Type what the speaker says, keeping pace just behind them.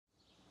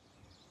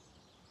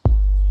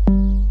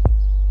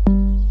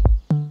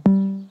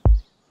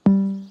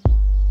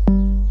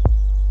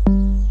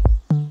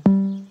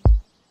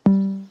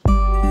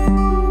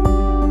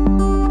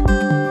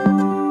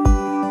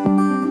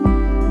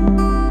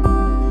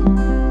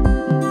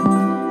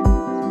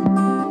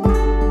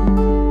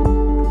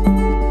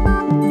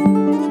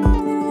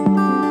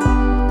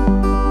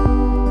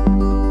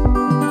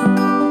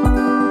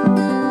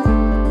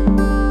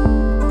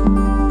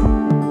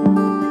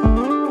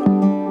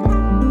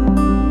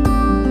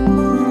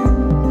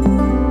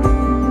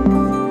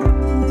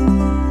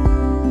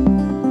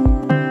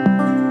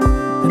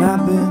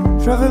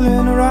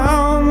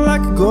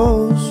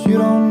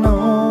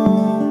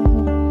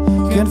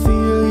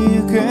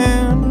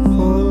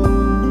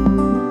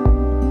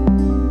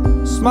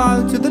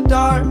smile to the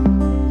dark.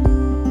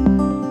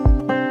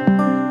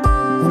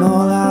 And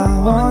all I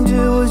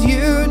wanted was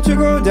you to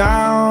go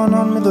down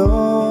on me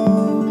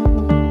though,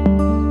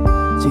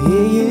 to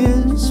hear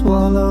you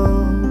swallow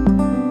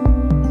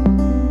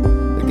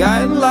the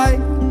guiding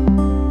light.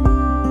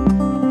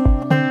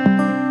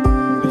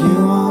 But you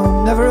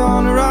won't never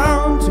run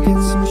around to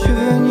get some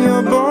sugar in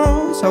your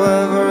bones.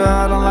 However,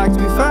 I don't like to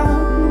be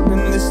found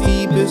in this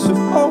deepest of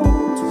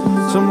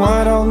holes. Some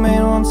white old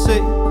man once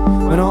said,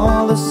 when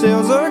all the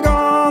sails are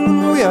gone,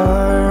 then we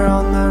are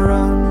on the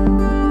run.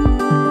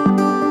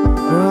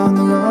 We're on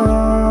the run.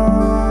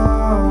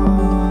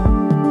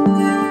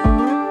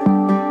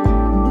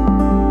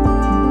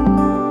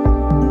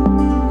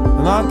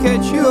 And I'll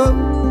catch you up.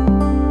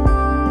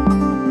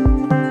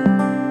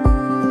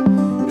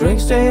 Drink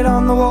stayed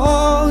on the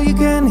wall, you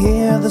can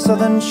hear the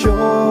southern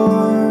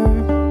shore,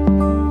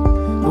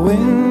 the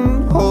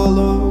wind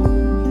hollow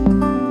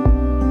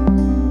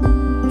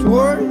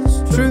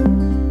towards truth.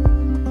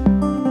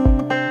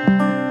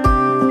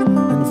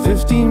 And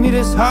 15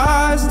 meters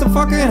high, still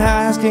fucking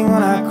asking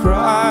when I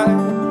cry.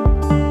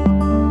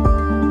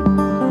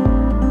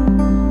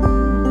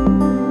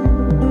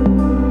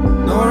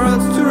 Nowhere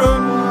else to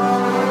run.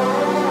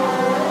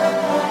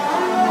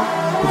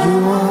 You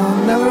will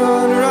never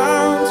run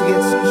around to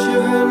get some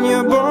shiver in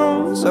your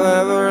bones.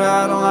 However,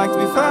 I don't like to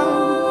be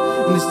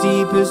found in this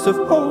deepest of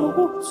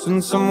holes.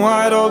 And some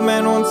white old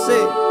man once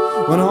said,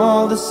 when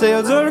all the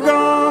sails are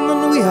gone,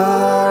 then we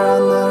are